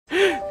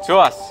To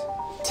us.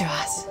 To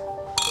us.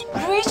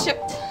 Richard!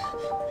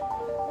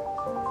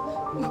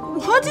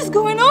 What is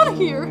going on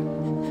here?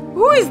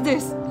 Who is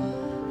this?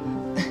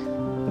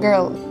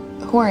 Girl,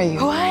 who are you?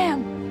 Who I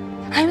am?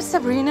 I'm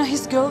Sabrina,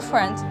 his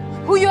girlfriend.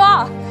 Who you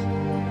are?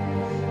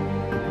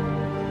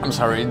 I'm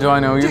sorry, do I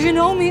know you? Do you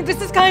know me?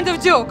 This is kind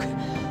of joke.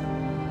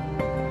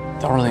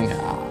 Darling,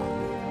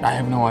 I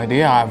have no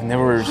idea. I've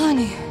never...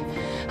 Honey,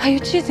 are you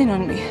cheating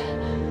on me?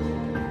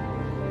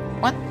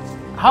 What?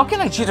 How can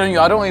I cheat on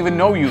you? I don't even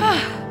know you.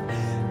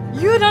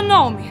 You don't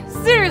know me,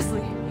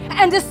 seriously.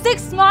 And the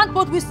 6 months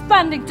what we're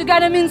spending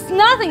together means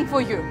nothing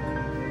for you.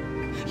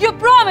 You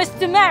promised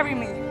to marry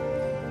me.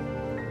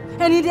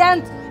 And in the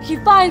end, he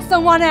finds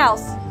someone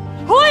else.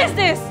 Who is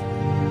this?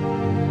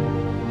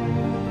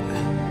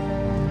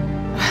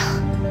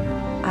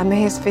 I'm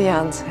his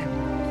fiancée.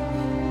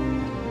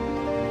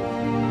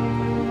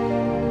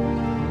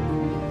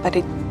 But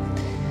it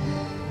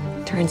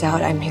turns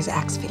out I'm his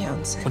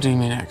ex-fiancée. What do you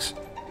mean, ex?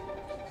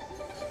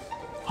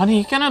 Honey,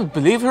 you cannot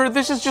believe her.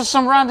 This is just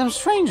some random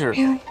stranger.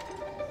 Really?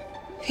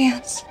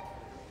 Fiancé?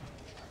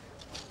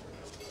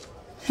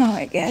 Oh,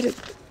 I get it.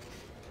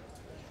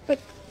 But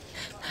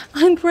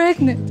I'm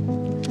pregnant.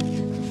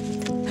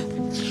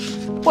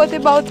 What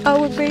about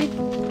our baby?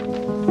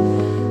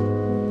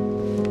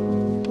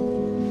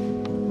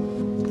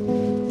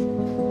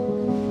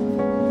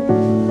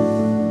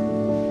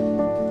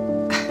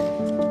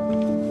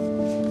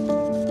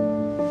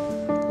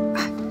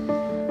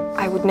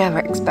 I would never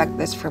expect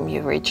this from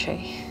you,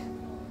 Richie.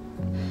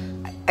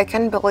 I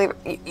can't believe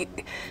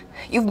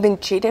you've been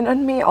cheating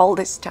on me all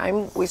this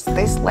time with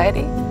this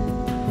lady.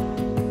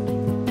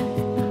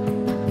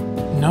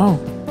 No.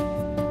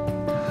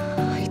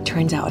 It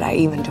turns out I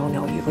even don't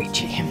know you,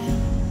 Richie.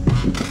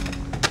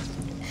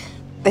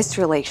 This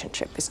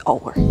relationship is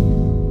over.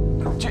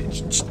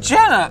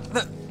 Jenna!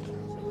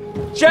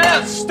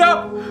 Jenna,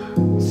 stop!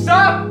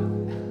 Stop!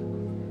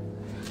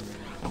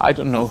 I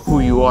don't know who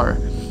you are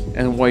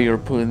and why you're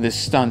pulling this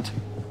stunt,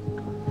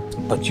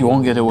 but you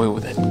won't get away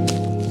with it.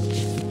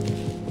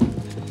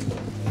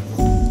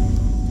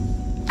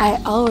 I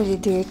already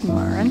did,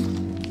 Maren.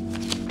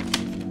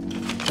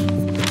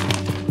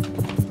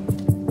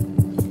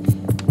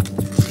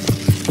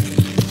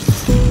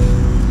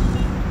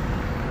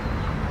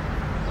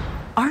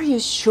 Are you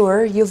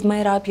sure you've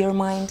made up your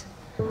mind?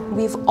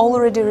 We've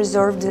already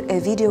reserved a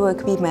video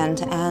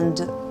equipment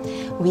and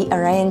we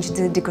arranged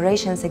the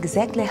decorations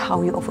exactly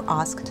how you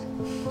asked.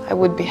 I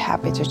would be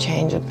happy to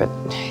change it, but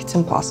it's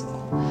impossible.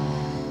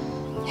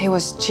 He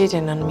was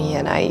cheating on me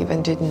and I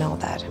even didn't know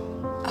that.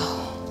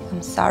 Oh,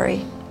 I'm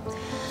sorry.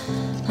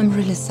 I'm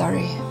really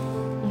sorry.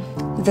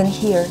 Then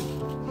here,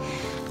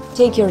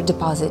 take your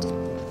deposit.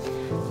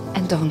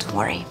 And don't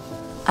worry,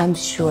 I'm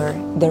sure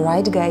the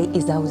right guy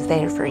is out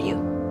there for you.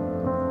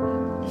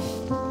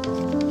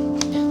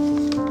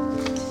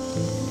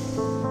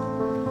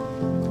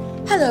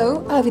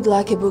 Hello, I would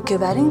like to book a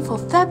wedding for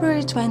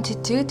February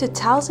 22,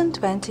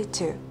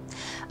 2022.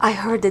 I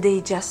heard that they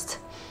just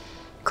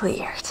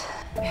cleared.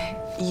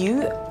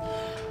 You?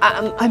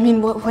 I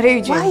mean, what are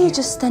you doing? Why are you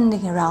just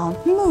standing around?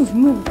 Move,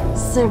 move.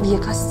 Serve your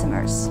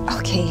customers.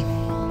 Okay.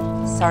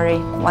 Sorry,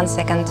 1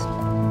 second.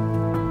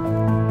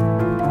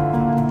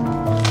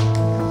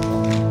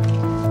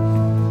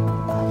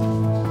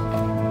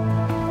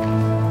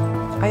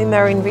 Are you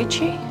marrying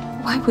Richie?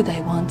 Why would I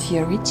want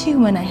you, Richie,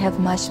 when I have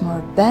much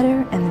more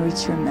better and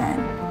richer men?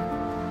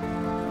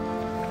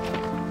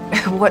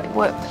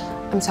 What?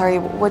 I'm sorry,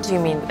 what do you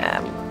mean?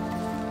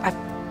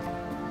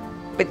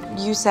 But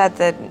you said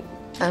that,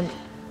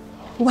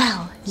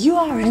 Well, you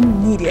are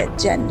an idiot,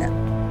 Jenna.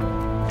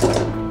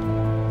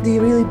 Do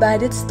you really buy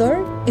that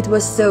story? It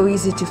was so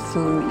easy to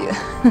fool you.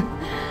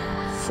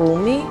 Fool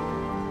me?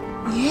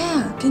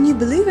 Yeah, can you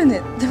believe in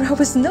it? There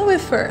was no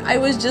effort. I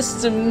was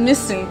just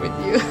messing with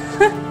you.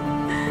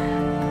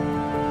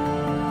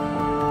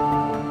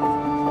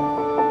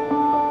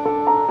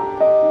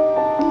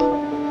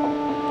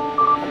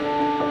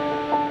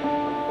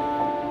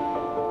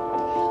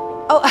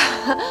 Oh,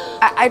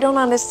 I don't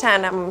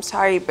understand. I'm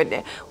sorry,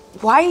 but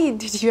why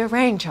did you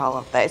arrange all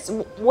of this?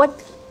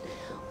 What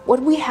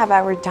we have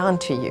ever done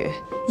to you?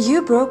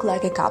 You broke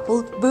like a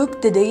couple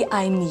book the day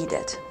I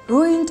needed.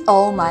 Ruined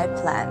all my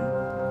plan.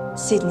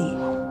 Sydney,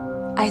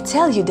 I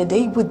tell you the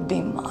day would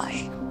be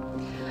mine.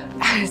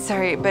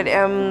 Sorry, but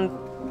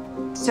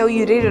so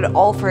you did it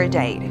all for a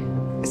date?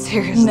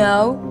 Seriously?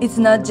 No, it's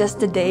not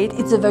just a date,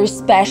 it's a very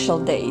special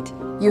date.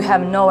 You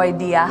have no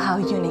idea how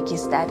unique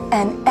is that.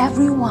 And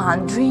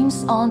everyone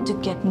dreams on to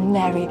get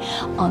married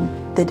on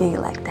the day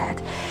like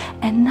that.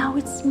 And now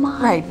it's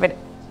mine. Right, but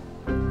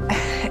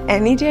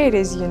any date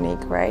is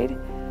unique, right?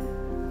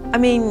 I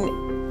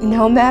mean,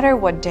 no matter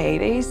what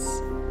date is,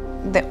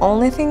 the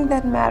only thing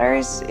that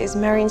matters is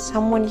marrying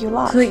someone you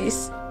love.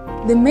 Please,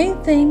 the main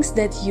thing is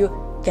that you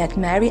get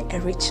married a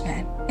rich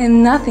man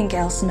and nothing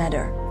else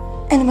matter.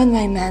 And when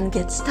my man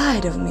gets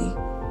tired of me,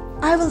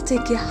 I will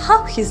take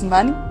half his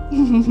money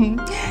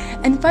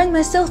and find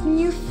myself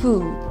new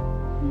food.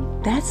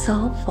 That's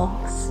all,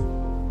 folks.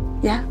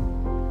 Yeah?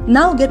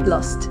 Now get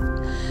lost.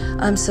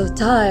 I'm so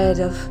tired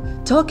of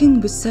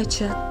talking with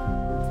such a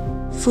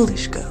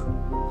foolish girl.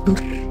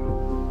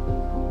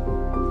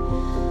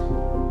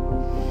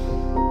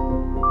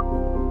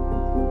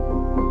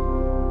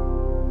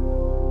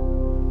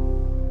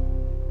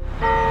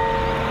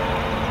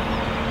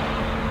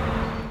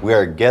 We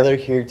are gathered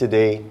here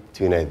today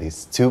to unite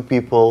these two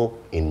people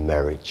in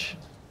marriage.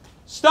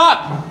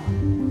 Stop!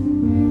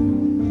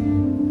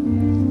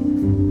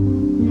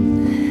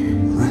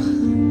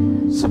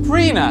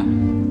 Sabrina!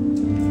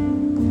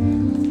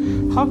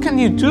 How can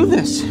you do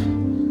this?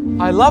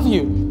 I love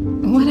you.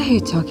 What are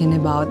you talking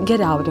about? Get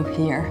out of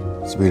here.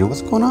 Sabrina,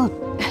 what's going on?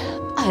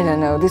 I don't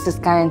know, this is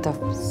kind of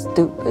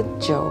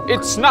stupid joke.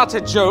 It's not a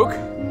joke.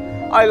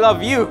 I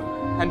love you,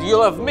 and you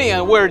love me,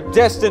 and we're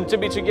destined to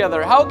be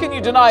together. How can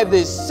you deny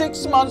this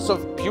 6 months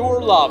of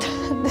pure love?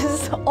 This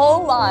is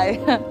all lie.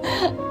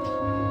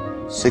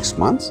 6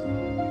 months?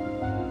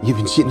 You've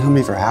been cheating on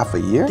me for half a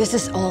year? This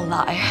is all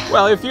lie.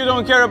 Well, if you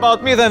don't care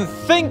about me, then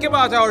think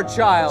about our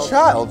child.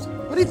 Child?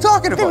 What are you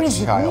talking about,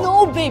 child?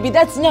 No, baby,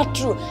 that's not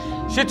true.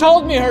 She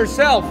told me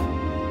herself.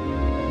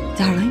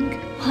 Darling,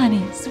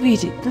 honey,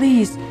 sweetie,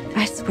 please,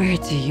 I swear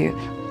to you,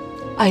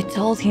 I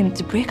told him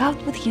to break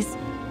out with his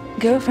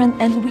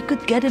girlfriend and we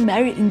could get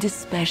married in this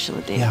special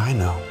day. Yeah, I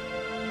know.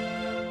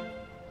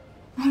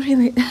 Oh,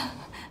 really?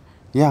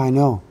 Yeah, I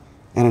know.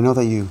 And I know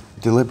that you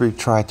deliberately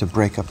tried to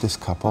break up this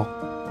couple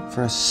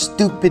for a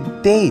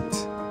stupid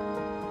date.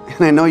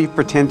 And I know you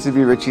pretend to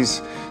be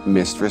Richie's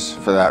mistress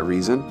for that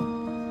reason.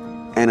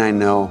 And I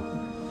know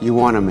you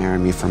want to marry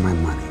me for my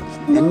money.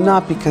 No. And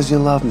not because you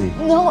love me.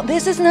 No,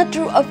 this is not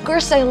true. Of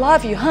course I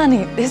love you,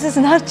 honey. This is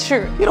not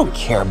true. You don't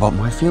care about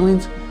my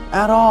feelings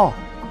at all.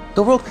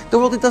 The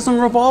world it doesn't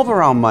revolve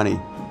around money.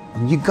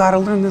 And you gotta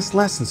learn this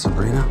lesson,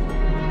 Sabrina.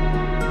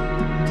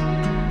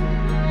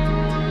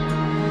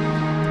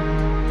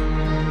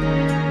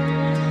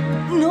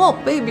 No,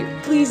 baby,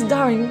 please,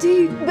 darling, do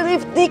you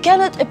believe they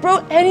cannot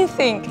approach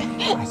anything?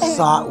 I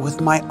saw it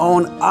with my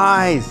own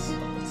eyes.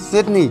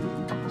 Sydney,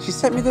 she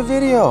sent me the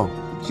video.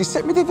 She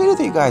sent me the video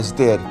that you guys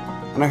did.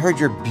 And I heard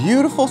your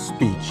beautiful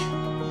speech.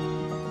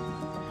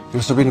 You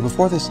know, Sabrina,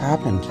 before this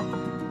happened,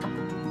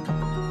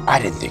 I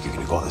didn't think you were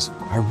gonna go this.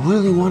 I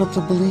really wanted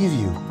to believe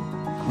you.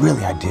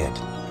 Really, I did.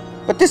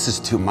 But this is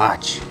too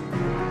much.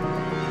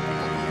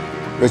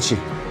 Richie,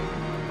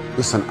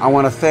 listen, I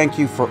want to thank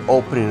you for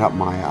opening up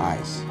my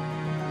eyes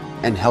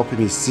and helping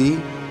me see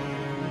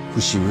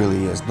who she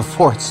really is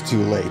before it's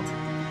too late.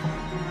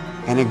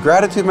 And in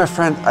gratitude, my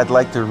friend, I'd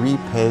like to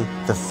repay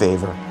the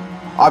favor.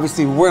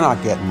 Obviously, we're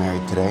not getting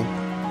married today.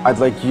 I'd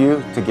like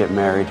you to get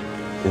married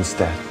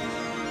instead.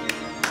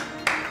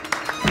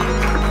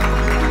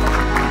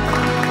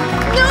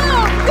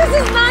 No, this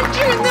is not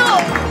true, no!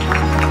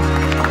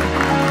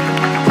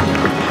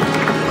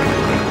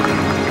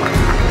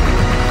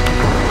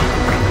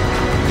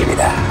 Give me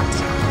that.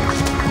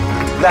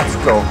 Let's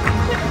go.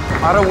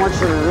 I don't want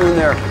you to ruin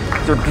their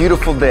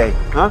beautiful day,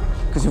 huh?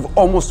 Because you've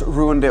almost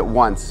ruined it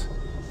once.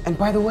 And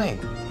by the way,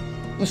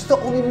 you still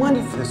owe me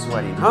money for this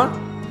wedding, huh?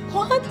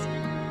 What?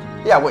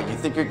 Yeah, what, you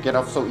think you'd get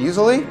off so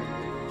easily?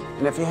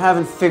 And if you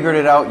haven't figured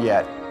it out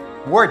yet,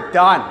 we're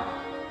done.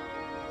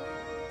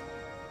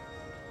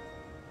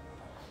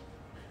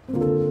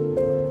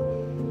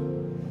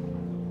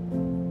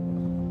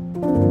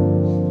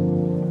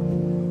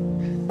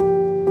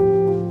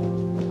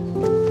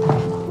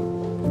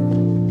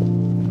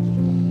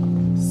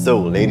 So,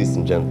 ladies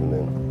and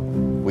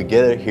gentlemen, we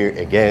gather here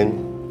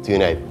again to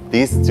unite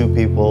these two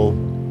people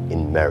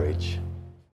in marriage.